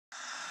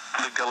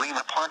The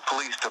Galena Park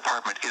Police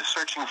Department is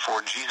searching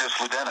for Jesus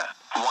Ludena,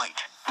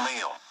 white,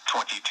 male,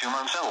 22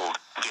 months old,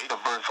 date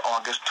of birth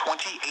August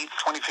 28,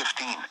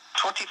 2015,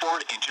 24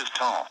 inches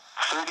tall,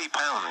 30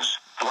 pounds,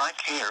 black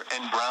hair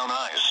and brown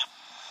eyes.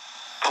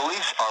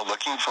 Police are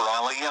looking for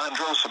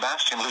Alejandro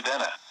Sebastian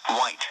Ludena,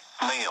 white,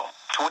 male,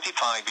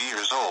 25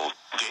 years old,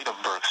 date of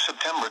birth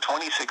September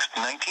 26,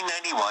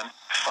 1991,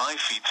 5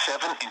 feet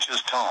 7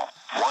 inches tall,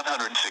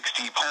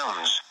 160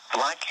 pounds,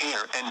 black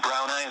hair and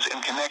brown eyes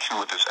in connection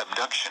with this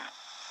abduction.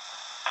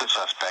 The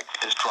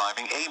suspect is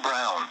driving a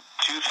brown,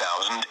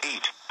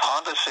 2008,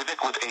 Honda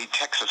Civic with a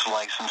Texas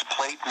license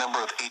plate number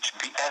of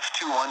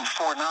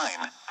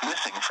HBF2149,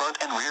 missing front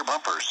and rear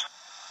bumpers.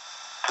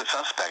 The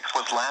suspect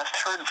was last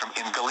heard from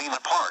in Galena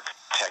Park,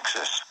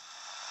 Texas.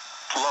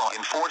 Law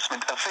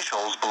enforcement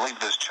officials believe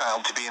this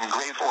child to be in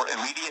grave or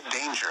immediate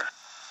danger.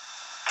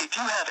 If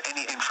you have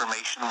any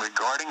information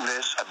regarding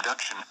this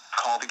abduction,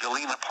 call the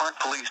Galena Park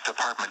Police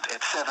Department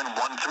at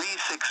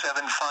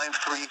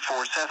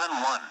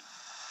 713-675-3471.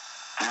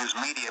 News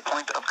media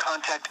point of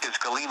contact is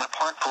Galena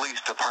Park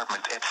Police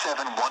Department at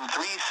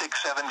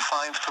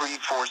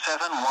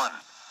 713-675-3471.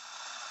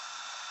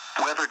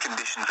 Weather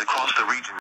conditions across the region.